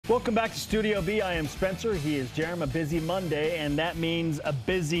Welcome back to Studio B. I am Spencer. He is Jarom. A busy Monday, and that means a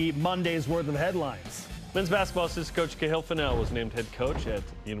busy Monday's worth of headlines. Men's basketball assistant coach Cahill Fennell was named head coach at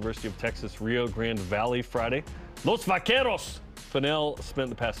the University of Texas Rio Grande Valley Friday. Los Vaqueros! Fennell spent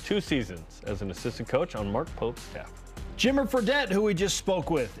the past 2 seasons as an assistant coach on Mark Pope's staff. Jimmer Fredette, who we just spoke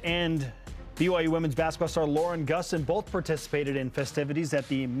with, and BYU women's basketball star Lauren Gustin both participated in festivities at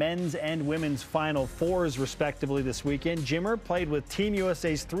the men's and women's Final Fours, respectively, this weekend. Jimmer played with Team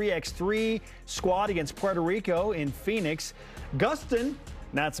USA's 3x3 squad against Puerto Rico in Phoenix. Gustin,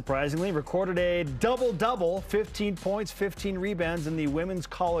 not surprisingly, recorded a double-double, 15 points, 15 rebounds in the Women's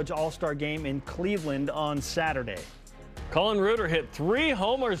College All-Star Game in Cleveland on Saturday. Collin Reuter hit 3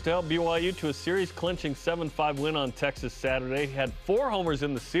 homers to help BYU to a series-clinching 7-5 win on Texas Saturday. He had 4 homers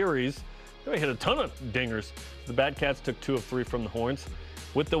in the series. He hit a ton of dingers. The Batcats took 2 of 3 from the Horns.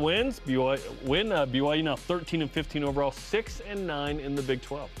 With the wins, BYU now 13-15 overall, 6-9 in the Big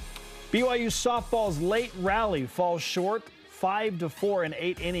 12. BYU softball's late rally falls short, 5-4 in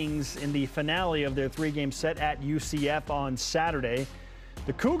 8 innings in the finale of their 3-game set at UCF on Saturday.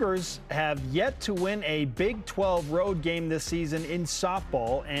 The Cougars have yet to win a Big 12 road game this season in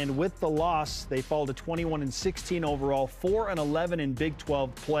softball, and with the loss, they fall to 21-16 overall, 4-11 in Big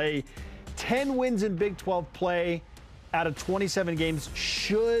 12 play. 10 wins in Big 12 play out of 27 games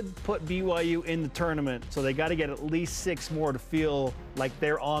should put BYU in the tournament, so they got to get at least 6 more to feel like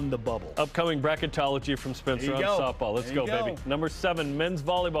they're on the bubble. Upcoming bracketology from Spencer on softball. Let's go, baby. Number 7, men's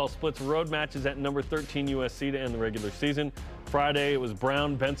volleyball splits road matches at number 13 USC to end the regular season. Friday, it was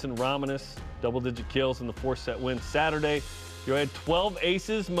Brown, Benson, Romanis, double-digit kills in the 4-set win. Saturday, you had 12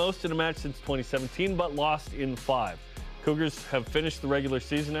 aces, most in a match since 2017, but lost in 5. Cougars have finished the regular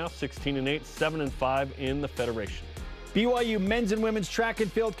season now, 16-8, 7-5 in the Federation. BYU men's and women's track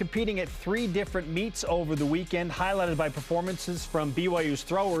and field competing at 3 different meets over the weekend, highlighted by performances from BYU's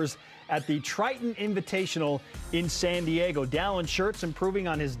throwers at the Triton Invitational in San Diego. Dallin Schertz improving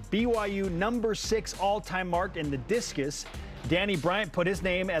on his BYU number 6 all-time mark in the discus. Danny Bryant put his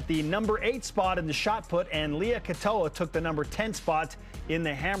name at the number 8 spot in the shot put, and Leah Katoa took the number 10 spot in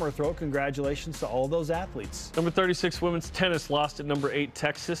the hammer throw. Congratulations to all those athletes. Number 36 women's tennis lost at number 8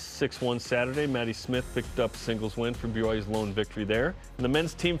 Texas, 6-1 Saturday. Maddie Smith picked up a singles win for BYU's lone victory there. And the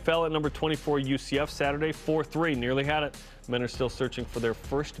men's team fell at number 24 UCF Saturday, 4-3. Nearly had it. Men are still searching for their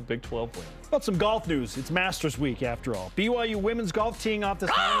first Big 12 win. About some golf news. It's Masters Week after all. BYU women's golf teeing off this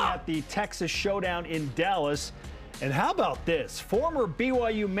morning at the Texas Showdown in Dallas. And how about this? Former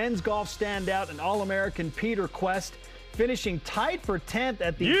BYU men's golf standout and All-American Peter Quest finishing tied for 10th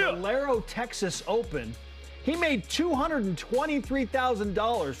at the Valero Texas Open. He made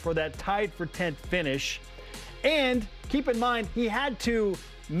 $223,000 for that tied for 10th finish. And keep in mind, he had to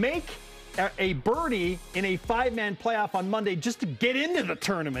make a birdie in a 5-man playoff on Monday just to get into the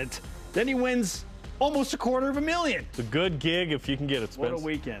tournament. Then he wins almost $250,000. It's a good gig if you can get it, Spence. What a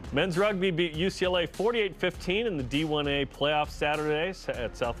weekend. Men's rugby beat UCLA 48-15 in the D1A playoff Saturday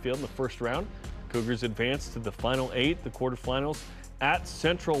at Southfield in the first round. Cougars advanced to the final 8, the quarterfinals, at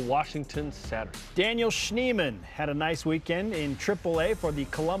Central Washington Saturday. Daniel Schneemann had a nice weekend in AAA for the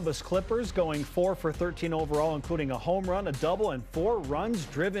Columbus Clippers, going 4 for 13 overall, including a home run, a double, and 4 runs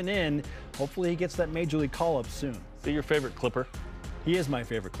driven in. Hopefully he gets that Major League call-up soon. Is he your favorite Clipper? He is my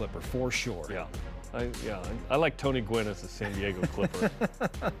favorite Clipper, for sure. Yeah. I like Tony Gwynn as a San Diego Clipper.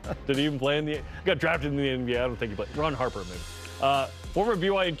 Did he even play in the... Got drafted in the NBA. I don't think he played. Ron Harper, maybe. Former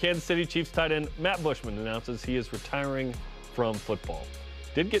BYU and Kansas City Chiefs tight end Matt Bushman announces he is retiring from football.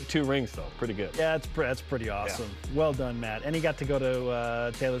 Did get 2 rings, though. Pretty good. Yeah, that's pretty awesome. Yeah. Well done, Matt. And he got to go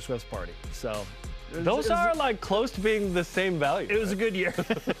to Taylor Swift's party. So those are like close to being the same value. It was a good year.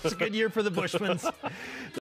 It's a good year for the Bushmans.